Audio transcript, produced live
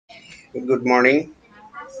Good morning.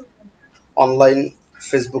 Online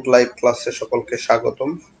Facebook live ক্লাসে সকলকে স্বাগতম।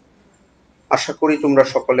 আশা করি তোমরা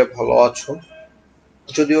সকলে ভালো আছো।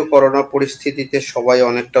 যদিও করোনা পরিস্থিতিতে সবাই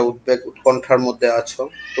অনেকটা উদ্বেগ উৎকণ্ঠার মধ্যে আছো,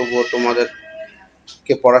 তবুও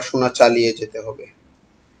তোমাদেরকে পড়াশোনা চালিয়ে যেতে হবে।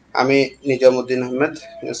 আমি Nizamuddin Ahmed,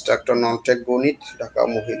 instructor non tech গণিত, ঢাকা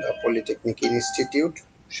মহিলা পলিটেকনিক ইনস্টিটিউট,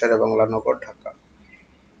 শেরেবাংলা নগর, ঢাকা।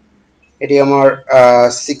 এটি আমার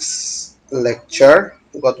 6 লেকচার।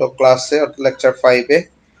 গত ক্লাসে লেকচার 5-এ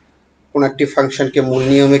কোন একটি ফাংশনকে মূল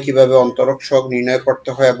নিয়মে কিভাবে অন্তরক সহগ নির্ণয় করতে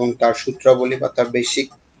হয় এবং তার সূত্রাবলী বা তার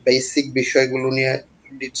বেসিক বিষয়গুলো নিয়ে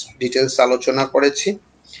ডিটেলস আলোচনা করেছি।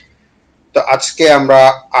 তো আজকে আমরা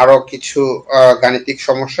আরো কিছু গাণিতিক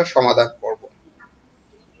সমস্যা সমাধান করব।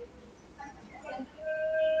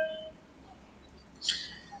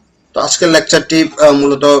 তো আজকের লেকচারটি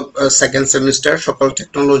মূলত সেকেন্ড সেমিস্টার সকল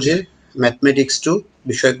টেকনোলজির ম্যাথমেটিক্স 2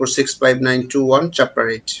 বিষয় course 65921 chapter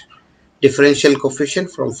 8 differential coefficient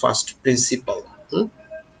from first principal.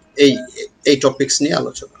 এই এই টপিকস নিয়ে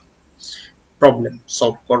আলোচনা প্রবলেম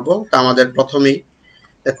সলভ করব। তা আমাদের প্রথমেই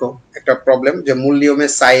দেখো একটা প্রবলেম যে মূল নিয়মে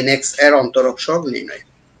sin x এর অন্তরক সহগ নির্ণয়।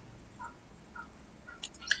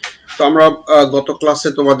 তো আমরা গত ক্লাসে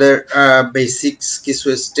তোমাদের বেসিক্স কিছু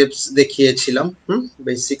স্টেপস দেখিয়েছিলাম।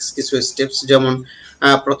 বেসিক্স কিছু স্টেপস, যেমন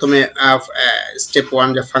প্রথমে স্টেপ 1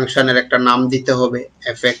 যে ফাংশনের একটা নাম দিতে হবে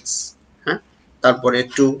fx, হ্যাঁ। তারপরে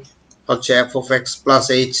 2 হচ্ছে f of x plus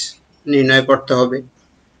h নির্ণয় করতে হবে।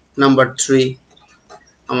 নাম্বার 3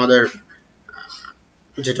 আমাদের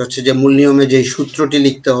যেটা হচ্ছে যে মূল নিয়মে যে সূত্রটি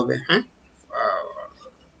লিখতে হবে, হ্যাঁ।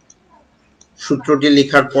 সূত্রটি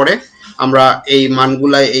লেখার পরে আমরা এই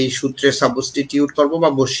মানগুলা এই সূত্রে সাবস্টিটিউট করব বা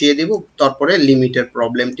বসিয়ে দিব, তারপরে লিমিটের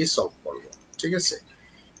প্রবলেমটি সলভ করব। ঠিক আছে,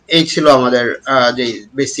 এই ছিল আমাদের যে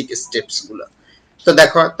বেসিক স্টেপস গুলো। তো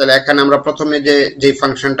দেখো, তাহলে এখানে আমরা প্রথমে যে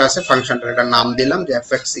ফাংশনটা আছে ফাংশনটার একটা নাম দিলাম যে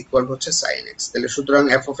fx ইকুয়াল হচ্ছে sin x। তাহলে সুতরাং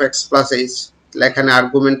f of x plus h, তাহলে এখানে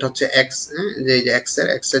আর্গুমেন্ট হচ্ছে x, যে x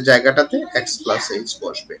এর জায়গাটাতে x plus h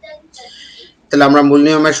বসবে। তাহলে আমরা মূল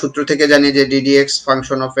নিয়মের সূত্র থেকে জানি যে ddx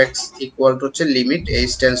function of x equal to হচ্ছে limit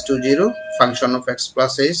h tends to 0 function of x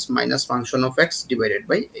plus h minus function of x divided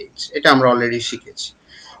by h। এটা আমরা অলরেডি শিখেছি।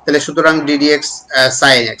 তাহলে সুতরাং ddx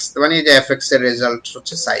sin x, মানে এই যে fx এর রেজাল্ট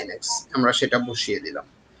হচ্ছে sin x, আমরা সেটা বসিয়ে দিলাম।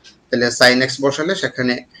 তাহলে sin x বসালে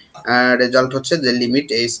সেখানে রেজাল্ট হচ্ছে যে limit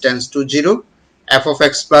h tends to 0 f of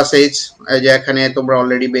x plus h, যে এখানে তোমরা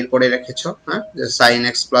অলরেডি বের করে রেখেছো, হ্যাঁ, যে sin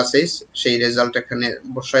x plus h, সেই রেজাল্ট এখানে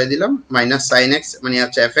বসায় দিলাম, মাইনাস sin x মানে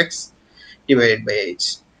হচ্ছে fx ডিভাইডেড বাই h।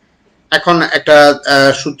 এখন একটা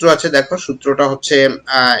সূত্র আছে, দেখো সূত্রটা হচ্ছে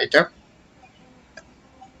এটা,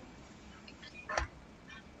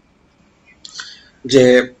 যে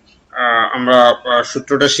আমরা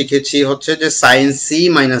সূত্রটা শিখেছি হচ্ছে যে sin c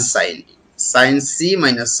minus sin d, sin c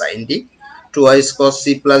minus sin d, 2i cos c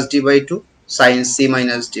plus d by 2 sin c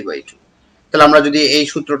minus d by 2। তাহলে আমরা যদি এই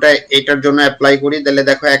সূত্রটা এটার জন্য অ্যাপ্লাই করি, তাহলে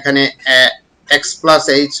দেখো এখানে x plus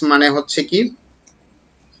h মানে হচ্ছে কি,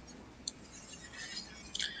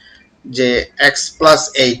 যে x plus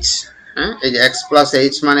h, হ্যাঁ, এই যে x plus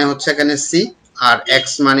h মানে হচ্ছে এখানে c আর x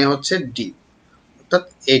মানে হচ্ছে d, অর্থাৎ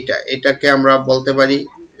এটাকে আমরা বলতে পারি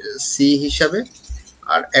c হিসাবে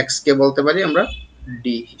আর x কে বলতে পারি আমরা d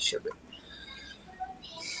হিসাবে।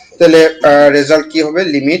 তাহলে রেজাল্ট কি হবে,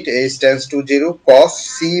 limit h tends to 0 cos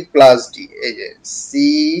c plus d, এই যে c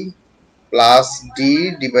plus d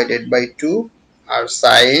divided by 2 R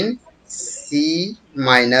sin c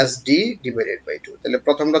minus d divided by 2। তাহলে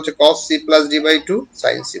প্রথমটা হচ্ছে cos c plus d by 2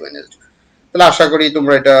 sin c minus d। তাহলে আশা করি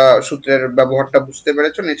তোমরা এটা সূত্রের ব্যবহারটা বুঝতে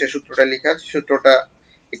পেরেছো। নিচে সূত্রটা লেখা আছে, সূত্রটা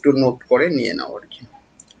একটু নোট করে নিয়ে নাও আর কি।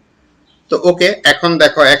 তো ওকে, এখন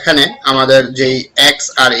দেখো এখানে আমাদের যেই x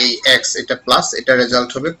আর এই x, এটা প্লাস, এটা রেজাল্ট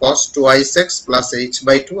হবে cos 2x plus h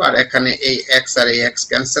by 2, আর এখানে এই x আর এই x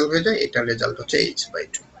ক্যান্সেল হয়ে যায়, এটা রেজাল্ট হচ্ছে h by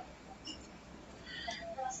 2।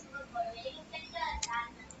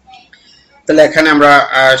 তাহলে এখানে আমরা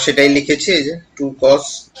সেটাই লিখেছি, এই যে 2 cos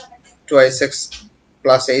 2x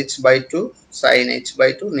plus h by 2 sin h by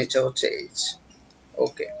 2, নিচে হচ্ছে h।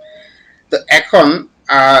 ওকে, তো এখন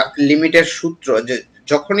লিমিটের সূত্র, যে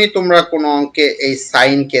যখনই তোমরা কোনো অঙ্কে এই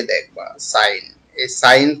সাইন কে দেখবা, সাইন, এই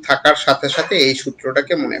সাইন থাকার সাথে সাথে এই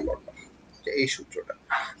সূত্রটাকে মনে করবা, যে এই সূত্রটা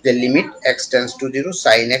যে limit x tends to 0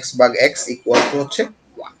 sin x ভাগ x ইকুয়াল টু হচ্ছে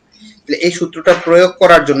 1। তাহলে এই সূত্রটা প্রয়োগ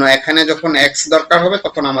করার জন্য এখানে যখন x দরকার হবে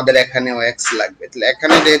তখন আমাদের এখানেও x লাগবে। তাহলে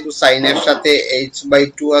এখানে যেহেতু সাইন এর সাথে h বাই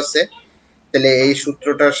 2 আছে, তাহলে এই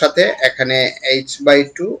সূত্রটার সাথে এখানে h বাই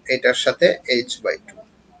 2, এটার সাথে h বাই 2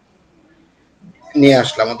 নিয়ে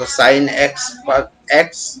আসলাম, তো sin x ভাগ x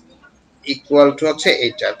ইকুয়াল টু হচ্ছে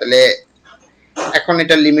এইটা। তাহলে এখন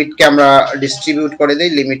এটা লিমিটকে আমরা ডিস্ট্রিবিউট করে দেই,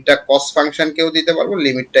 লিমিটটা cos ফাংশনকেও দিতে পারবো,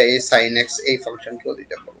 লিমিটটা এই sin x এই ফাংশনকেও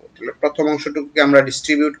দিতে পারবো। তাহলে প্রথম অংশটুকুকে আমরা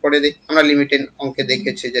ডিস্ট্রিবিউট করে দেই, আমরা লিমিটের অঙ্কে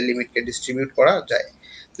দেখেছি যে লিমিটকে ডিস্ট্রিবিউট করা যায়।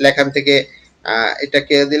 তাহলে এখান থেকে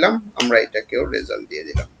এটাকে দিলাম, আমরা এটাকেও রেজাল্ট দিয়ে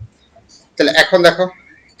দিলাম। তাহলে এখন দেখো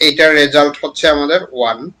এইটার রেজাল্ট হচ্ছে আমাদের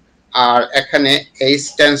 1, আর এখানে h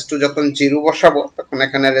টেন্ডস টু যখন 0 বসাবো তখন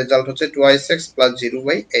এখানে রেজাল্ট হচ্ছে 2x plus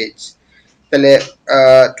 0/h। তাহলে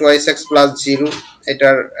 2x plus 0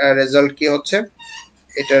 এটার রেজাল্ট কি হচ্ছে,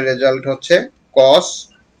 এটার রেজাল্ট হচ্ছে cos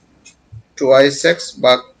 2x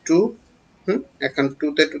বা 2, এখন 2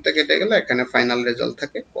 তে 2 তে কেটে গেলে এখানে ফাইনাল রেজাল্ট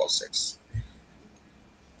থাকে cos x।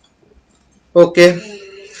 ওকে,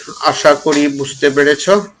 আশা করি বুঝতে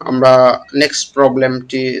পেরেছো। আমরা নেক্সট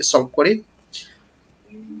প্রবলেমটি সলভ করি।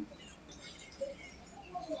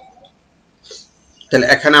 তাহলে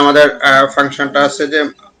এখানে আমাদের ফাংশনটা আছে যে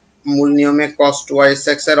মূল নিয়মে cos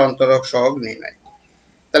 2x এর অন্তরক সহগ নির্ণয়।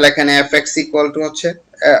 তাহলে এখানে fx ইকুয়াল টু হচ্ছে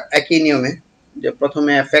একই নিয়মে যে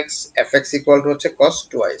প্রথমে fx ইকুয়াল টু হচ্ছে cos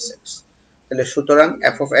 2x। তাহলে সুতরাং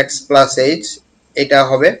f of x plus h এটা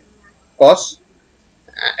হবে cos,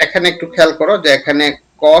 এখানে একটু খেয়াল করো যে এখানে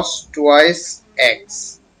cos 2x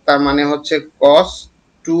তার মানে হচ্ছে cos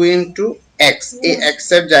 2 into x, এই x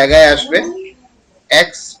এর জায়গায় আসবে x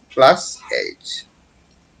plus h,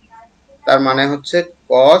 তার মানে হচ্ছে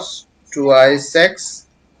cos 2x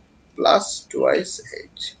plus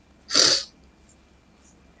 2h।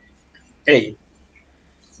 এই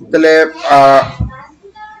তাহলে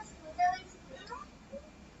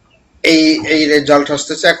এই রেজাল্ট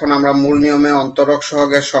আসতেছে। এখন আমরা মূল নিয়মে অন্তরক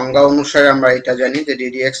সহগের সংজ্ঞা অনুসারে আমরা এটা জানি যে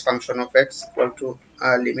ddx function of x equal to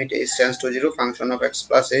limit h tends to 0 function of x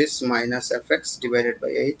plus h minus fx divided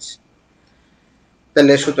by h।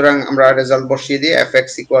 তাহলে সুতরাং আমরা রেজাল্ট বসিয়ে দিই, fx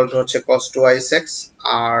ইকুয়াল টু হচ্ছে cos 2x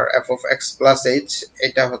R f of x plus h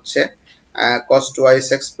এটা হচ্ছে cos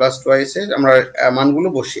 2x plus 2h, আমরা মানগুলো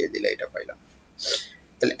বসিয়ে দিলে এটা পাইলাম।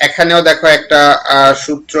 তাহলে এখানেও দেখো একটা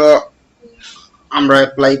সূত্র আমরা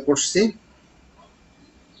অ্যাপ্লাই করছি,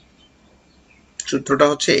 সূত্রটা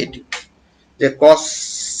হচ্ছে এটি যে cos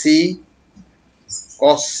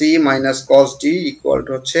c minus cos d equal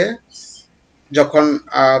to হচ্ছে যখন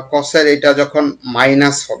cos এর এটা যখন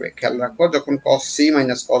মাইনাস হবে, খেয়াল রাখো যখন cos c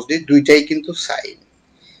minus cos d দুইটাই কিন্তু sin,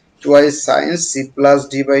 2 sin c plus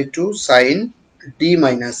d by 2 sin d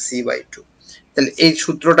minus c by 2। তাহলে এই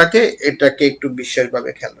সূত্রটাকে এটাকে একটু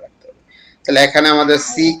বিশেষভাবে খেয়াল রাখতে হবে। তাহলে এখানে আমাদের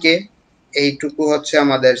c কে এইটুকু হচ্ছে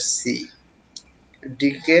আমাদের c, d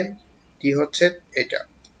কে d হচ্ছে এটা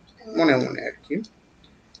মনে মনে আর কি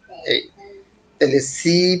এই, তাহলে c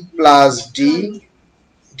plus d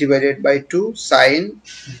divided by 2 sin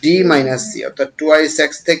d minus c, অর্থাৎ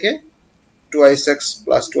 2x থেকে 2x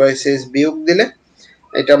plus 2h বিয়োগ দিলে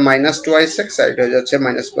এটা minus 2x আর এটা হয়ে যাচ্ছে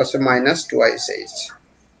minus plus minus 2h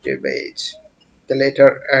divided by h। তাহলে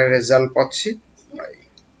এটার রেজাল্ট পাচ্ছি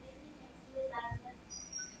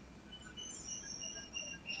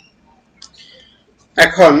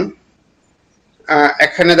এখন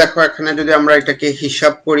এখানে দেখো, এখানে যদি আমরা এটাকে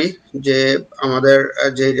হিসাব করি যে আমাদের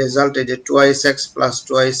যে রেজাল্ট এই যে 2x plus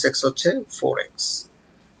 2x হচ্ছে 4x,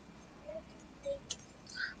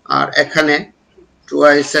 আর এখানে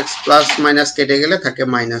 2x plus মাইনাস কেটে গেলে থাকে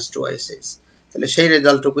minus 2x। তাহলে সেই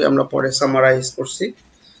রেজাল্টটুকুই আমরা পরে সামারাইজ করছি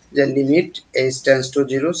যে limit h tends to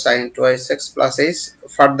 0 sin 2x plus h।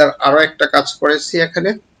 Further আরো একটা কাজ করেছি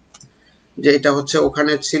এখানে যে এটা হচ্ছে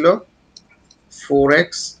ওখানে ছিল 4x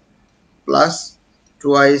plus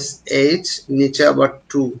 2h নিচে আবার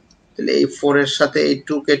 2, তাহলে এই 4 এর সাথে এই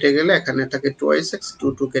 2 কেটে গেলে এখানে থাকে 2h,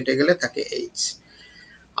 2 কেটে গেলে থাকে h,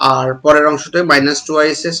 আর পরের অংশটা minus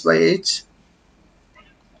 2h by h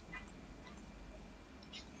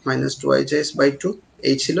minus 2h by 2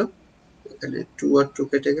 এই ছিল, এখানে 2 আর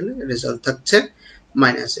 2 কেটে গেলে রেজাল্ট থাকছে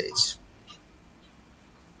minus h।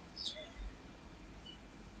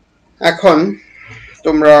 এখন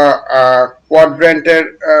তোমরা কোয়াড্র্যান্টের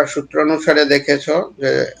সূত্র অনুসারে দেখেছো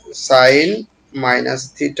যে sin minus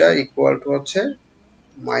theta equal to হচ্ছে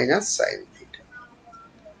minus sin theta,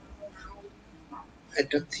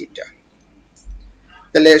 এটা থিটা।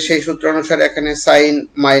 তাহলে সেই সূত্র অনুসারে এখানে sin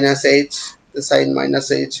minus h, sin minus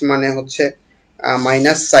h মানে হচ্ছে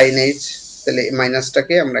minus sin h, তাহলে এই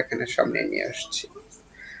মাইনাসটাকে আমরা এখানে সামনে নিয়ে আসছি।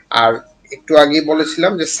 আর একটু আগে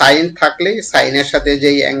বলেছিলাম যে sin থাকলে সাইনের সাথে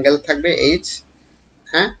যেই অ্যাঙ্গেল থাকবে h,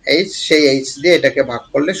 হ্যাঁ h, সেই h দিয়ে এটাকে ভাগ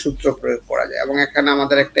করলে সূত্র প্রয়োগ করা যায়, এবং এখানে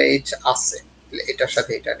আমাদের একটা h আছে, এটার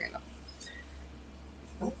সাথে এটা নিলাম।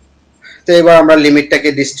 তো এবার আমরা লিমিটটাকে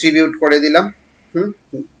ডিস্ট্রিবিউট করে দিলাম,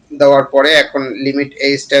 দেওয়ার পরে এখন লিমিট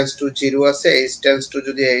h tends to 0 আছে, h tends to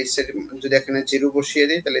যদি এখানে 0 বসিয়ে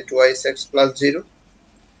দিই তাহলে 2x plus 0,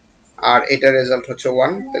 আর এটা রেজাল্ট হচ্ছে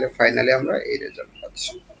 1, তাহলে ফাইনালি আমরা এই রেজাল্ট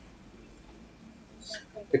পাচ্ছি।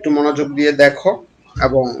 একটু মনোযোগ দিয়ে দেখো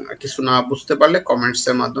এবং কিছু না বুঝতে পারলে কমেন্টস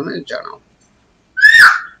এর মাধ্যমে জানাও।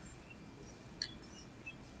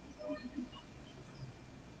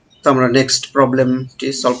 তো আমরা নেক্সট প্রবলেমটি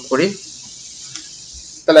সলভ করি।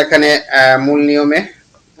 তাহলে এখানে মূল নিয়মে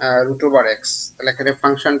 √x, তাহলে এখানে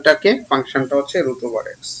ফাংশনটা হচ্ছে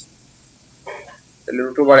 √x, তাহলে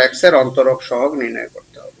 √x এর অন্তরক সহগ নির্ণয়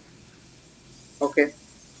করতে হবে। ওকে,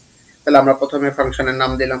 তাহলে আমরা প্রথমে ফাংশনের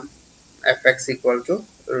নাম দিলাম fx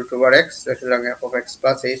 √x, সুতরাং f(x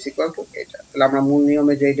 + h) এটা। তাহলে আমরা মূল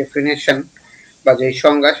নিয়মে যে ডেফিনিশন বা যে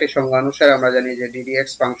সংজ্ঞা, সেই সংজ্ঞা অনুসারে আমরা জানি যে ddx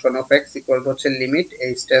ফাংশন অফ x হচ্ছে limit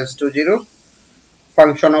h tends to 0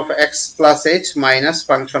 function of x + h minus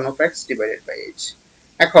function of x divided by h।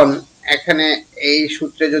 এখন এখানে এই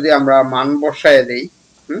সূত্রে যদি আমরা মান বসায় দেই,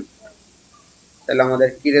 তাহলে আমাদের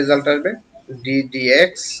কি রেজাল্ট আসবে?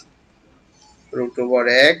 ddx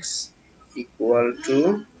 √x equal to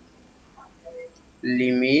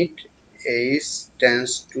limit h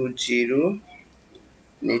tends to 0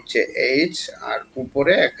 নিচে h আর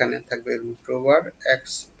উপরে এখানে থাকবে √x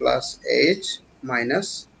 + h মাইনাস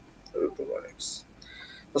 √x।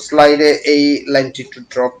 তো স্লাইডে এই লাইনটি একটু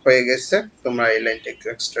ড্রপ হয়ে গেছে, তোমরা এই লাইনটা একটু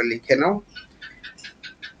এক্সট্রা লিখে নাও।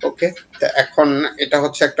 ওকে, তো এখন এটা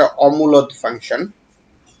হচ্ছে একটা অমূলদ ফাংশন।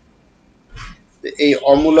 এই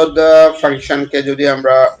অমূলদ ফাংশনকে যদি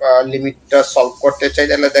আমরা লিমিটটা সলভ করতে চাই,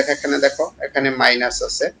 তাহলে দেখো এখানে মাইনাস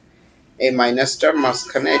আছে, এই মাইনাসটার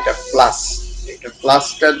মাঝখানে এটা প্লাস, এটা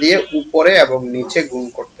প্লাসটা দিয়ে উপরে এবং নিচে গুণ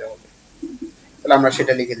করতে হবে। তাহলে আমরা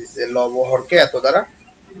সেটা লিখে দিচ্ছি যে লব হরকে এত দ্বারা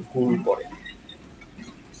গুণ করে।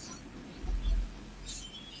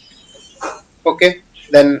 ওকে,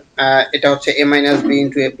 দেন এটা হচ্ছে a - b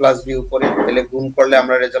 * a + b উপরে, তাহলে গুণ করলে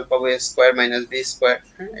আমরা রেজাল্ট পাবো a² - b²।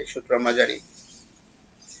 হ্যাঁ, এই সূত্র আমরা জানি।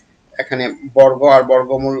 এখানে বর্গ আর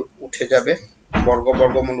বর্গমূল উঠে যাবে,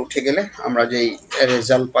 বর্গমূল উঠে গেলে আমরা যেই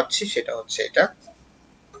রেজাল্ট পাচ্ছি সেটা হচ্ছে এটা।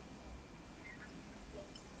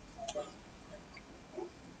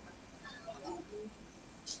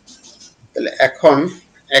 তাহলে এখন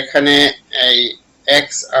এখানে এই x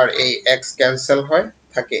আর এই x ক্যান্সেল হয়,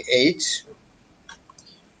 থাকে h,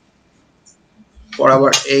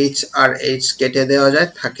 বরাবর h আর h কেটে দেওয়া যায়,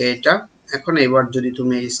 থাকে এটা। এখন এবার যদি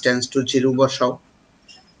তুমি h টেন্ডস টু 0 বসাও,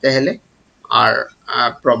 তাহলে আর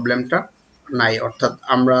প্রবলেমটা নাই। অর্থাৎ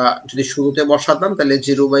আমরা যদি শুরুতে বসাতাম তাহলে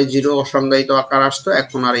 0/0 অসংজ্ঞায়িত আকার আসতো,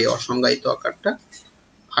 এখন আর এই অসংজ্ঞায়িত আকারটা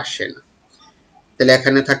আসে না। তাহলে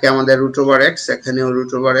এখানে থাকে আমাদের √x, এখানেও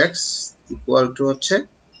 √x ইকুয়াল টু হচ্ছে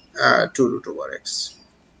 2√x।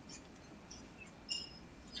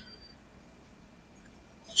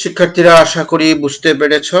 শিক্ষার্থীরা আশা করি বুঝতে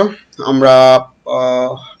পেরেছ। আমরা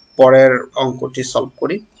পরের অঙ্কটি সলভ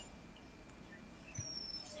করি।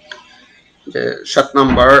 যে 7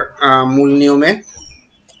 নম্বর মূল নিয়মে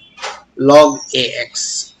log ax,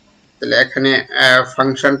 তাহলে এখানে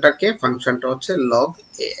ফাংশনটা হচ্ছে log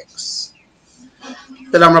ax।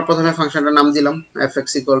 তাহলে আমরা প্রথমে ফাংশনটার নাম দিলাম fx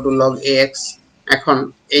log ax। এখন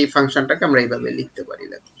এই ফাংশনটাকে আমরা এইভাবে লিখতে পারি,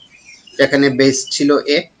 দেখো এখানে বেস ছিল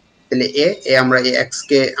a, তাহলে a আমরা ax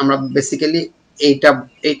কে আমরা বেসিক্যালি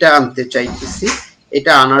এইটা আনতে চাইতেছি।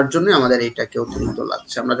 এটা আনার জন্য আমাদের এইটাকে অতিরিক্ত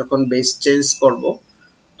লাগছে। আমরা যখন বেস চেঞ্জ করব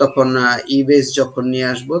তখন ই বেস যখন নিয়ে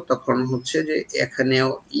আসবো, তখন হচ্ছে যে এখানেও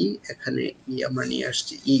ই, এখানে ই আমরা নিয়ে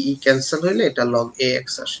আসছি, ই ক্যান্সেল হইলে এটা log ax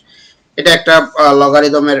আসে। এটা একটা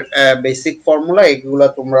লগারিদমের বেসিক ফর্মুলা, এগুলো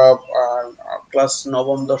তোমরা ক্লাস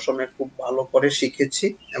 9ম 10মে খুব ভালো করে শিখেছি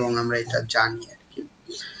এবং আমরা এটা জানি আর কি।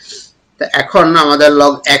 তো এখন আমাদের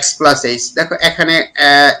log x + h, দেখো এখানে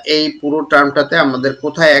এই পুরো টার্মটাতে আমাদের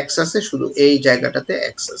কোথায় x আছে? শুধু এই জায়গাটাতে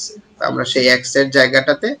x আছে, তো আমরা সেই x এর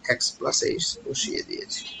জায়গাটাতে x + h বসিয়ে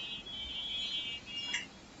দিয়েছি।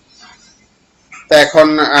 তো এখন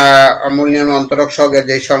মূল নিয়ম অন্তরক সহগের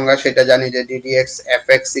যে সংজ্ঞা সেটা জানি যে ddx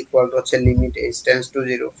fx ইকুয়াল টু হচ্ছে limit h tends to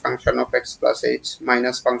 0 function of x + h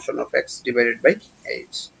minus function of x divided by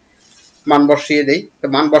h। মান বসিয়ে দেই। তো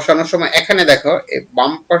মান বসানোর সময় এখানে দেখো এই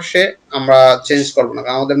বাম পাশে আমরা চেঞ্জ করব না,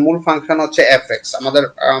 কারণ আমাদের মূল ফাংশন হচ্ছে fx। আমাদের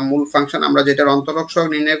মূল ফাংশন আমরা যেটার অন্তরক সহগ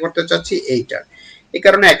নির্ণয় করতে চাচ্ছি এইটা, এই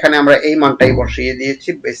কারণে এখানে আমরা এই মানটাই বসিয়ে দিয়েছি,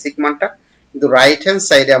 বেসিক মানটা। কিন্তু রাইট হ্যান্ড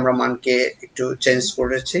সাইডে আমরা মানকে একটু চেঞ্জ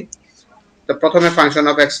করেছি। তো প্রথমে ফাংশন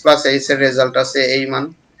অফ x + h এর রেজাল্ট আছে এই মান,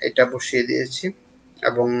 এটা বসিয়ে দিয়েছি,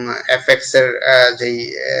 এবং fx এর যেই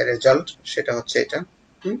রেজাল্ট সেটা হচ্ছে এটা,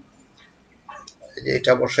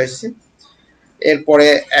 এটা বসাইছি। এরপরে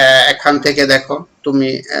এখান থেকে দেখো তুমি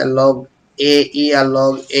log ae আর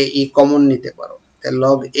log ae কমন নিতে পারো।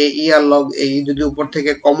 log ae আর log ae যদি উপর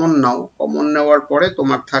থেকে কমন নাও, কমন নেওয়ার পরে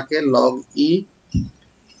তোমার থাকে log e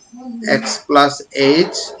x +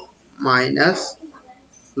 h minus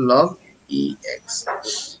log ই এক্স,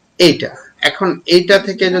 এইটা। এখন এইটা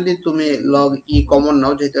থেকে যদি তুমি লগ ই কমন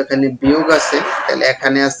নাও, যেহেতু এখানে বিয়োগ আছে, তাহলে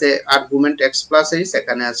এখানে আছে আর্গুমেন্ট এক্স প্লাস এইচ,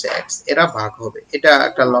 এখানে আছে এক্স, এরা ভাগ হবে। এটা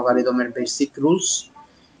একটা লগারিদমের বেসিক রুলস,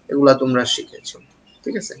 এগুলা তোমরা শিখেছো,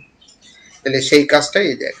 ঠিক আছে? তাহলে সেই কাজটাই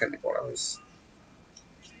এই যে এখানে করা হয়েছে।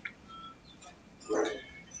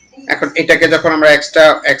 এখন এটাকে যখন আমরা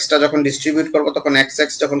এক্সটা যখন ডিস্ট্রিবিউট করব, তখন এক্স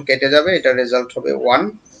এক্স যখন কেটে যাবে, এটা রেজাল্ট হবে 1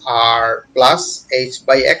 আর প্লাস এইচ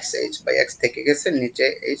বাই এক্স থেকে গেছে নিচে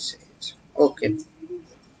এইচ। ওকে,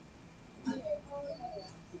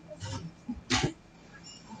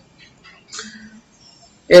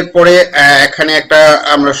 এরপরে এখানে একটা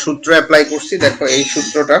আমরা সূত্র অ্যাপ্লাই করছি। দেখো এই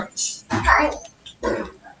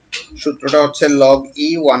সূত্রটা হচ্ছে log e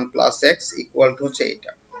 1 plus x equal to হচ্ছে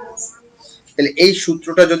এটা। তাহলে এই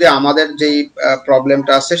সূত্রটা যদি আমাদের যেই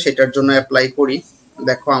প্রবলেমটা আছে সেটার জন্য অ্যাপ্লাই করি,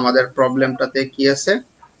 দেখো আমাদের প্রবলেমটাতে কি আছে,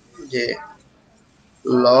 যে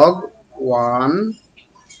log 1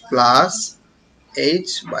 plus H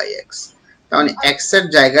by x, তার মানে এক্স এর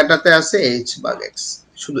জায়গাটাতে আছে এইচ বাই এক্স,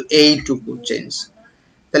 শুধু এইটুকু চেঞ্জ।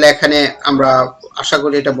 তাহলে এখানে আমরা আশা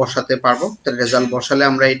করি এটা বসাতে পারবো। তাহলে রেজাল্ট বসালে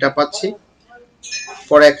আমরা এটা পাচ্ছি।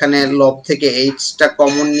 পরে এখানে লব থেকে এইচটা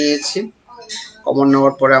কমন নিয়েছি, কমন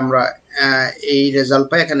নেওয়ার পরে আমরা এই রেজাল্ট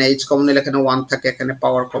পাই। এখানে এইচ কমন নিলে এখানে 1 থাকে, এখানে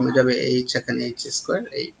পাওয়ার কমে যাবে এইচ, এখানে এইচ স্কয়ার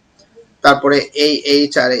এই। তারপরে এই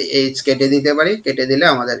এইচ আর এইচ কেটে দিতে পারি, কেটে দিলে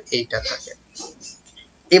আমাদের এইটা থাকে।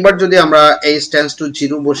 এবার যদি আমরা এইচ টেন্ডস টু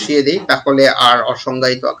 0 বসিয়ে দিই, তাহলে আর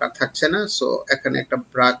অসংজ্ঞায়িত আকার থাকছে না। সো এখানে একটা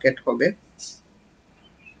ব্র্যাকেট হবে,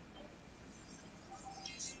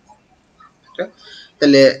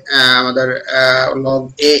 তাহলে আমাদের log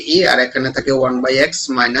a e আর এখানে থাকে 1 by x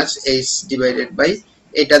minus h divided by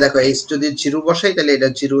এটা। দেখো h যদি 0 বসাই তাহলে এটা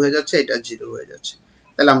 0 হয়ে যাচ্ছে, এটা 0 হয়ে যাচ্ছে।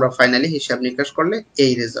 তাহলে আমরা ফাইনালি হিসাব নিকাশ করলে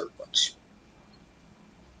এই রেজাল্ট পাচ্ছি।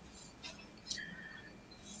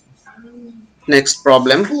 নেক্সট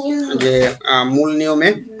প্রবলেম, যে মূল নিয়মে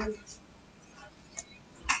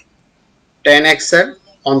tan x এর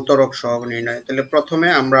অন্তরক সহগ নির্ণয়। তাহলে প্রথমে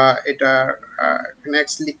আমরা এটা x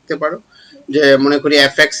লিখতে পারো, যে মনে করি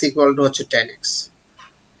fx ইকুয়াল টু হচ্ছে tan x।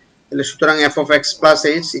 তাহলে সুতরাং f of x plus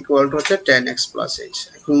h equal to হচ্ছে tan x plus h।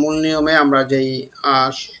 এখন মূল নিয়মে আমরা যেই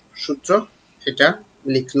সূত্র এটা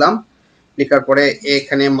লিখলাম, লেখার পরে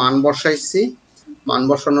এখানে মান বসাইছি। মান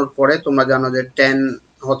বসানোর পরে তোমরা জানো যে tan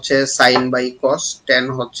হচ্ছে sin বাই cos, tan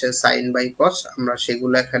হচ্ছে sin বাই cos, আমরা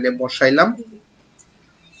সেগুলো এখানে বসাইলাম।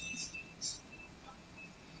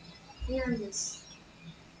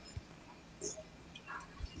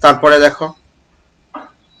 তারপরে দেখো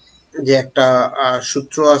যে একটা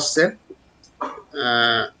সূত্র আছে,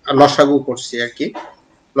 লসাগু করছি আর কি।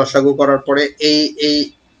 লসাগু করার পরে এই এই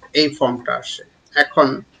এই ফর্মটা আসে। এখন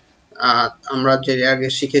আমরা যে আগে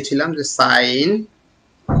শিখেছিলাম যে sign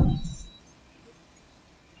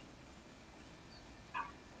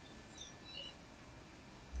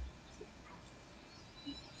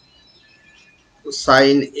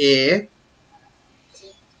A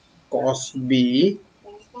cos b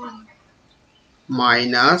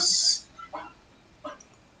minus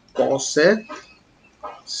cos a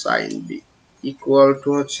sin b equal to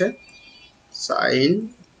হচ্ছে sin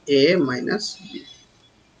a মাইনাস b।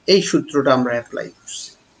 এই সূত্রটা আমরা অ্যাপ্লাই করছি।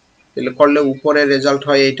 তাহলে করলে উপরে রেজাল্ট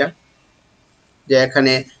হয় এইটা, যে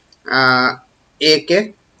এখানে a কে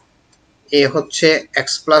a হচ্ছে x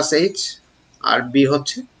প্লাস h আর b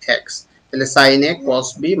হচ্ছে x। তাহলে sin a cos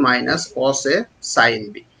b minus cos a sin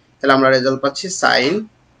b। তাহলে আমরা রেজাল্ট পাচ্ছি sin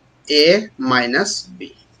a মাইনাস b,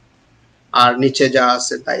 আর নিচে যা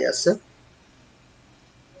আছে তাই আছে।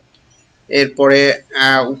 এরপরে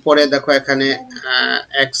উপরে দেখো এখানে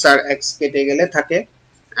x আর x কেটে গেলে থাকে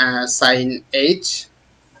sin h,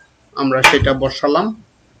 আমরা সেটা বসালাম,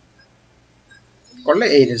 করলে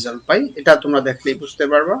এই রেজাল্ট পাই। এটা তোমরা দেখলেই বুঝতে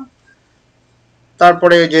পারবা।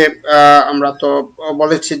 তারপরে যে আমরা তো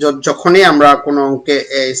বলেছি যখনই আমরা কোনো অঙ্কে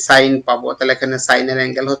এই সাইন পাবো, তাহলে এখানে সাইনের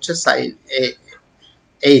অ্যাঙ্গেল হচ্ছে সাইন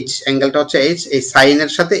এইচ, অ্যাঙ্গেলটা হচ্ছে এইচ। এই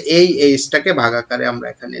সাইনের সাথে এই এইচটাকে ভাগাকারে আমরা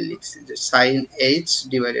এখানে লিখছি, যে sine h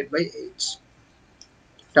divided by H,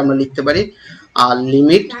 এটা আমরা লিখতে পারি। আর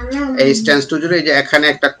লিমিট এইচ টেন্ডস টু 0, এই যে এখানে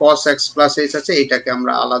একটা cos x প্লাস h আছে, এটাকে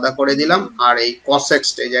আমরা আলাদা করে দিলাম। আর এই cos x,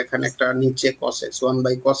 এই যে এখানে একটা নিচে cos x 1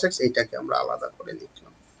 by cos x, এইটাকে আমরা আলাদা করে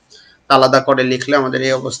লিখলাম। আলাদা করে লিখলে আমাদের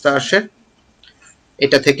এই অবস্থা আসে।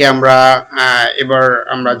 এটা থেকে আমরা এবার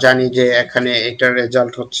আমরা জানি যে এখানে এটার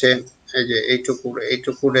রেজাল্ট হচ্ছে এই যে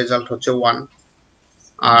এইটুকু রেজাল্ট হচ্ছে 1।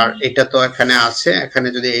 আর এটা তো এখানে আছে, এখানে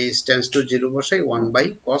যদি h টেন্ডস টু 0 বসাই 1 বাই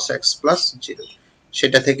cos x প্লাস 0,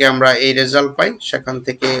 সেটা থেকে আমরা এই রেজাল্ট পাই। সেখান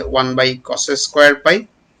থেকে 1 বাই cos স্কয়ার পাই,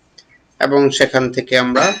 এবং সেখান থেকে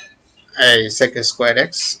আমরা এই sec স্কয়ার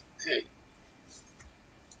x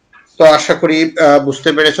তো আশা করি বুঝতে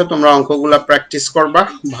পেরেছো। তোমরা অঙ্কগুলা প্র্যাকটিস করবা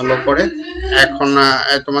ভালো করে। এখন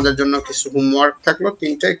তোমাদের জন্য কিছু হোমওয়ার্ক থাকলো,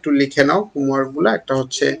 তিনটা, একটু লিখে নাও হোমওয়ার্কগুলো। একটা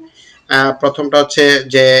হচ্ছে প্রথমটা হচ্ছে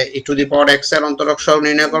যে e to the power x এর অন্তরক সহগ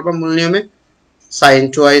নির্ণয় করবা মূল নিয়মে, sin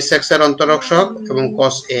 2x এর অন্তরক সহগ এবং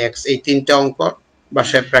cos ax, এই তিনটা অঙ্ক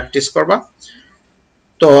বাসায় প্র্যাকটিস করবা।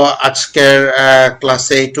 তো আজকের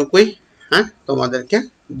ক্লাসে এইটুকুই। হ্যাঁ, তোমাদেরকে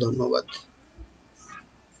ধন্যবাদ।